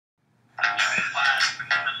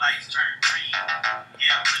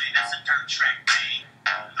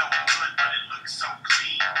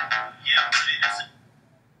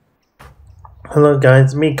Hello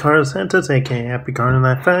guys, me Carlos Santos, aka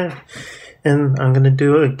HyperCar95, and I'm gonna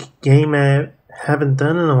do a game I haven't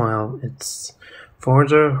done in a while. It's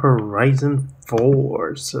Forza Horizon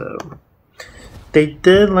 4. So they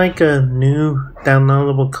did like a new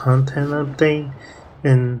downloadable content update,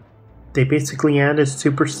 and they basically added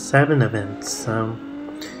Super7 events. So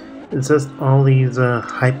it's just all these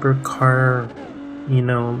hypercar,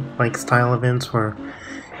 like style events where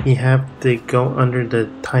you have to go under the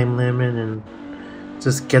time limit and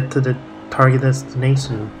just get to the target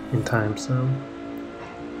destination in time. So,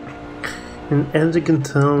 and as you can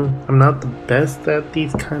tell, I'm not the best at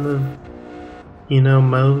these kind of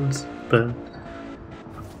modes, but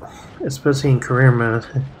especially in career mode,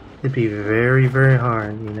 it'd be very, very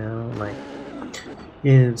hard. Like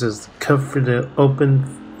you just cover the open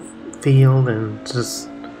field and just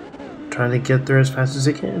try to get there as fast as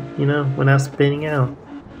you can, without spinning out,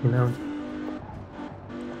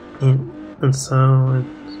 and so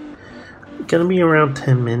it's gonna be around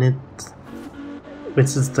 10 minutes,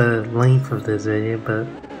 which is the length of this video, but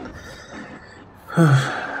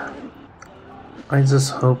I just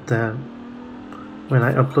hope that when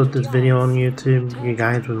I upload this video on YouTube, you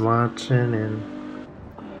guys would watch it, and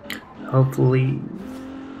hopefully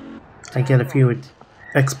I get a few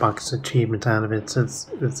Xbox achievements out of it, since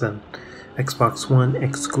it's an Xbox One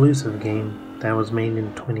exclusive game that was made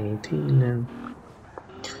in 2018, and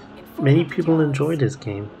many people enjoy this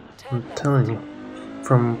game. I'm telling you,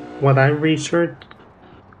 from what I researched,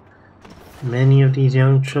 many of these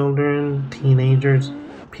young children, teenagers,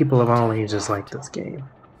 people of all ages like this game,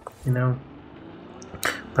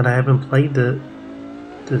 But I haven't played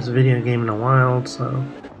this video game in a while, so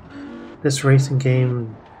this racing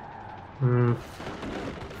game,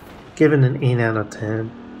 given an 8 out of 10,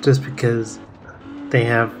 just because they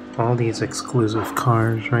have all these exclusive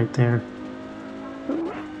cars right there.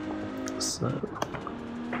 So,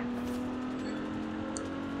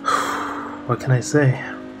 what can I say?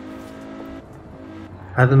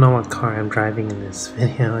 I don't know what car I'm driving in this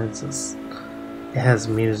video. It has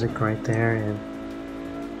music right there, and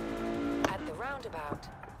at the roundabout,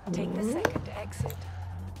 take the second exit.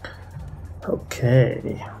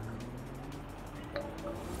 Okay.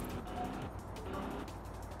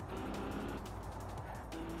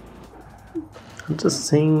 I'm just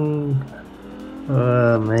seeing.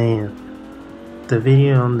 Oh man, the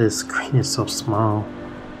video on this screen is so small.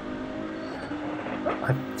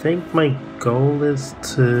 I think my goal is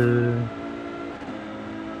to,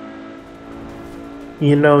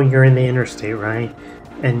 you're in the interstate, right?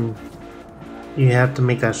 And you have to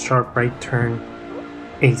make that sharp right turn,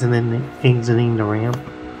 exiting the ramp.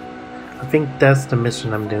 I think that's the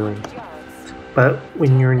mission I'm doing. But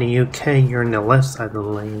when you're in the UK, you're in the left side of the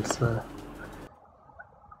lane, so,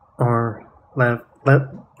 or left,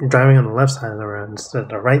 you're driving on the left side of the road instead of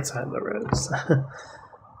the right side of the road.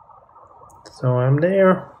 So I'm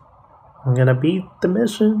there. I'm gonna beat the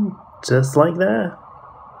mission just like that.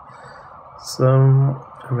 So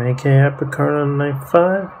I'm AK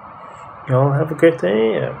HyperCar95. Y'all have a great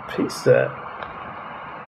day, and peace out.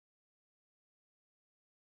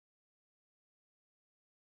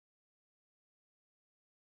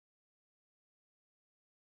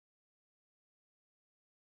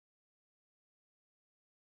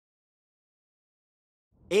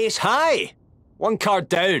 Ace high! 1 car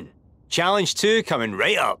down. Challenge 2 coming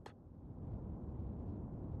right up.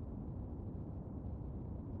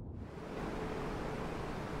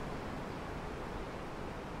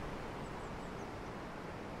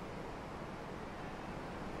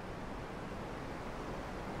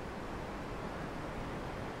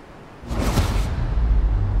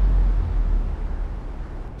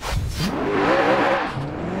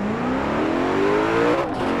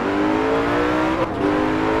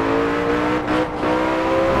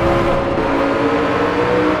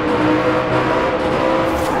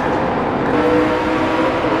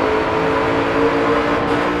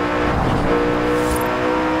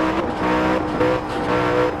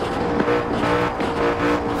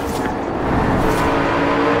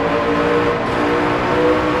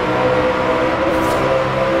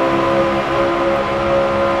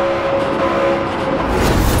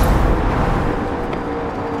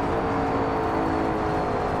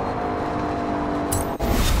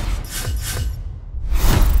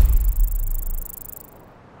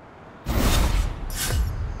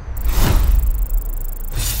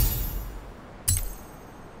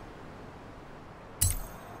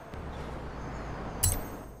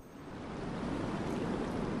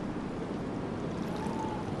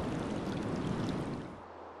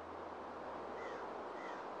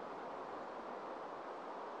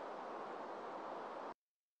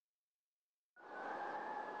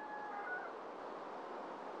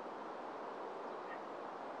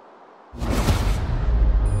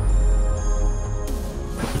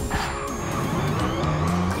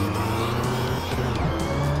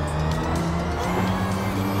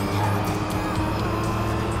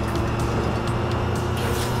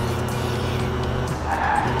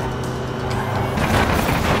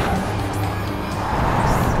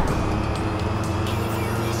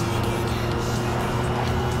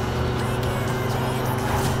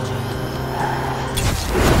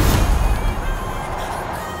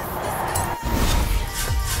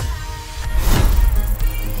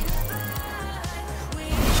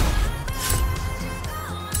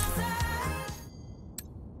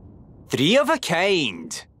 3 of a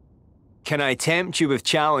kind. Can I tempt you with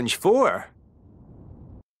challenge 4?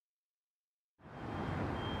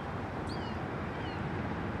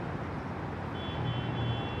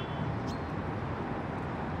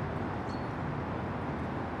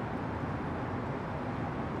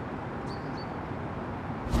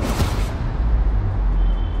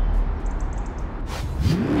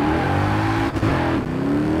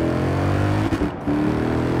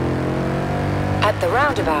 At the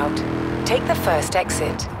roundabout, take the first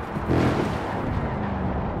exit.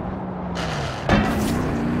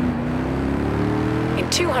 In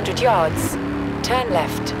 200 yards, turn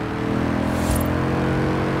left.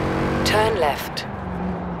 Turn left.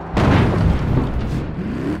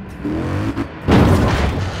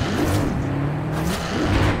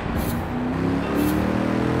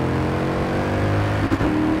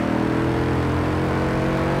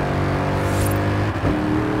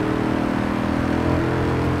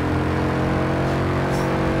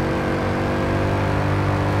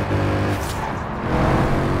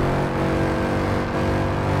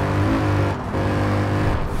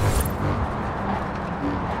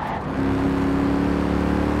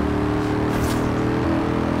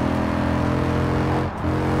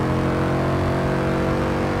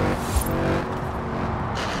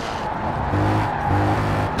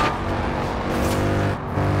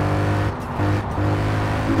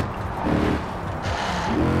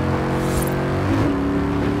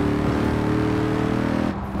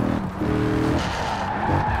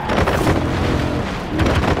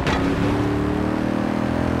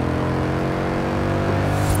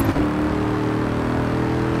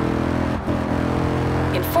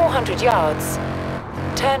 In 400 yards,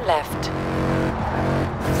 turn left.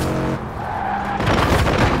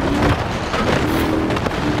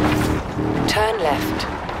 Turn left.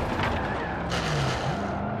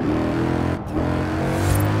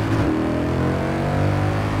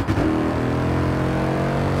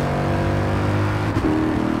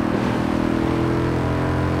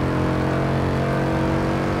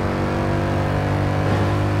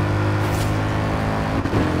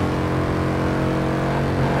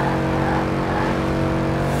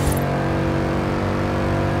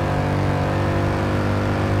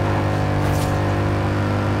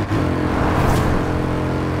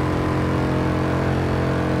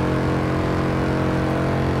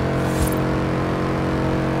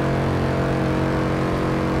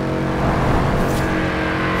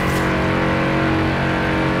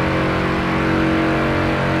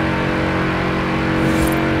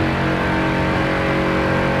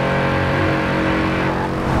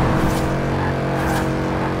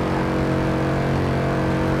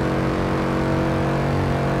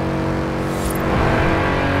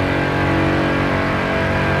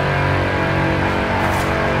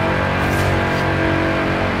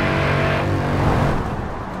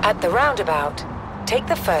 At the roundabout, take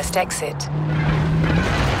the first exit.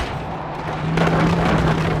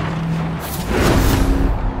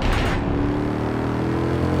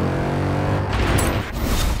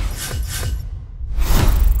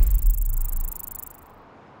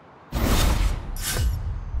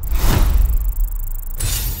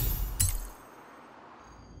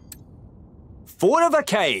 Four of a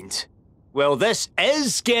kind. Well, this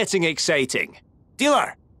is getting exciting.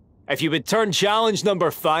 Dealer, if you would turn challenge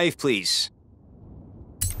number 5, please.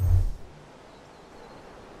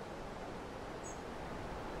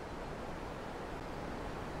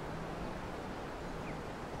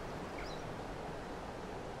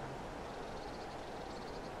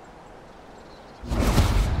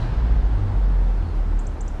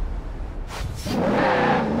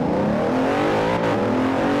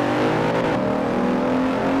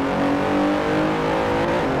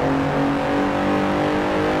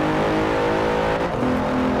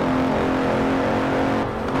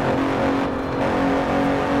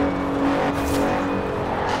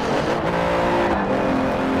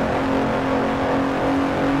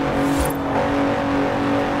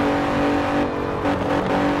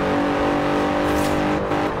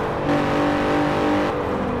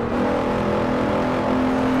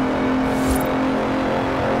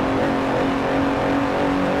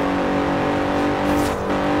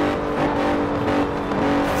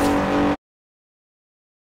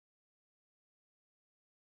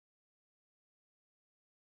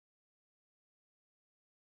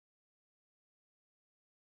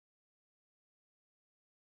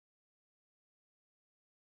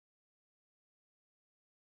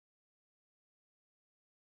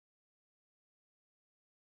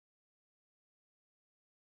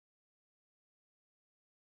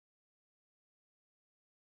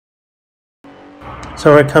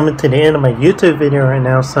 So we're coming to the end of my YouTube video right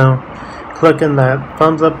now, so click on that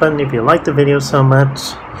thumbs up button if you like the video so much.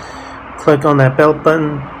 Click on that bell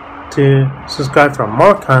button to subscribe for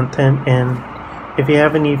more content, and if you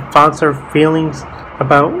have any thoughts or feelings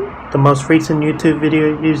about the most recent YouTube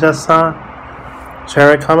video you just saw,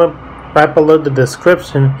 share a comment right below the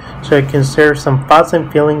description so I can share some thoughts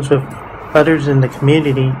and feelings with others in the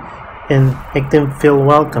community and make them feel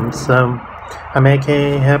welcome. So I'm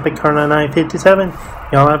aka HyperCar 957.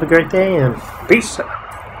 Y'all have a great day and peace out.